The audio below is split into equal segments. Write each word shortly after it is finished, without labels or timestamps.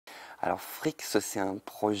Alors Frix, c'est un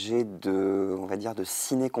projet de, on va dire, de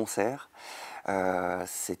ciné-concert.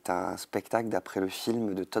 C'est un spectacle d'après le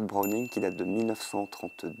film de Tod Browning qui date de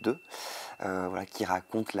 1932, voilà, qui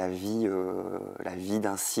raconte la vie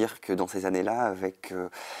d'un cirque dans ces années-là avec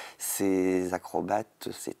ses acrobates,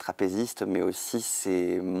 ses trapézistes, mais aussi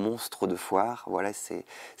ses monstres de foire. Voilà, c'est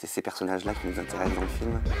ces personnages-là qui nous intéressent dans le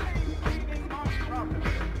film.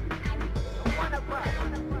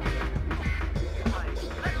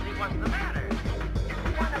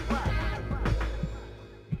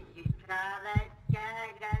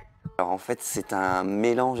 Alors en fait, c'est un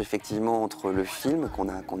mélange effectivement entre le film, qu'on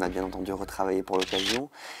a bien entendu retravaillé pour l'occasion,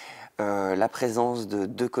 la présence de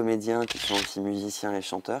deux comédiens qui sont aussi musiciens et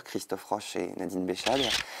chanteurs, Christophe Roche et Nadine Béchade.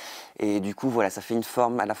 Et du coup, voilà, ça fait une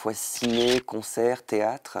forme à la fois ciné, concert,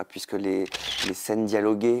 théâtre, puisque les scènes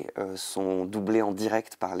dialoguées sont doublées en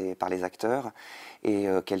direct par les acteurs, et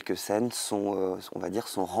quelques scènes sont, on va dire,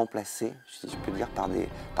 sont remplacées, si je peux dire,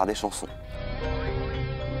 par des chansons.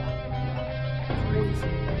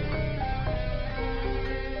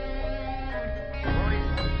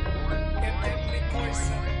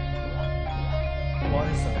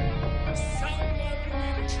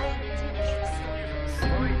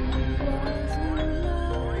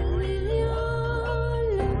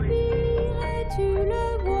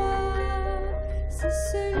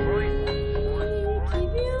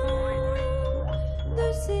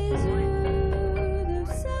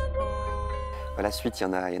 La suite, il y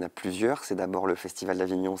en a plusieurs. C'est d'abord le Festival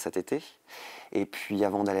d'Avignon cet été. Et puis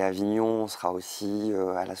avant d'aller à Avignon, on sera aussi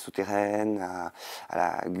à la Souterraine, à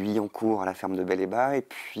la Guyancourt, à la ferme de Bel-et-Bas. Et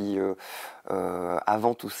puis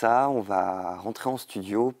avant tout ça, on va rentrer en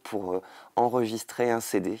studio pour enregistrer un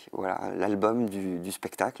CD, voilà, l'album du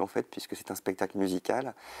spectacle en fait, puisque c'est un spectacle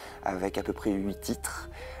musical avec à peu près 8 titres.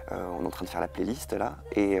 On est en train de faire la playlist là.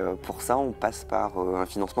 Et pour ça, on passe par un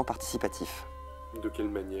financement participatif. De quelle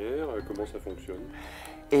manière? Comment ça fonctionne?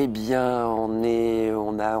 Eh bien,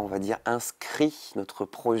 on va dire, inscrit notre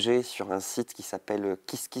projet sur un site qui s'appelle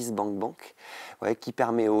KissKissBankBank, ouais, qui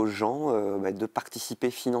permet aux gens de participer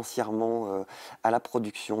financièrement à la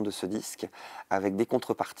production de ce disque, avec des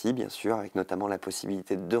contreparties, bien sûr, avec notamment la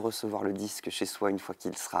possibilité de recevoir le disque chez soi une fois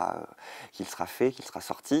qu'il sera fait, qu'il sera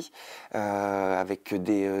sorti, avec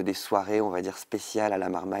des soirées, on va dire, spéciales à la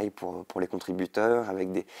Marmaille pour les contributeurs, avec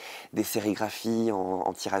des sérigraphies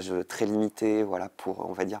en tirage très limité, voilà,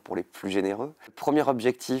 on va dire pour les plus généreux. Le premier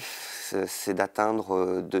objectif, c'est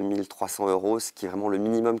d'atteindre 2300 €, ce qui est vraiment le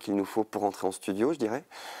minimum qu'il nous faut pour entrer en studio, je dirais.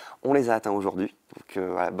 On les a atteints aujourd'hui, donc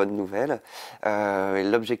voilà, bonne nouvelle.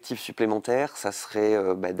 L'objectif supplémentaire, ça serait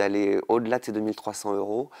d'aller au-delà de ces 2300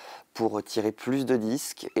 € pour tirer plus de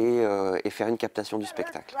disques et faire une captation du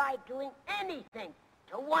spectacle.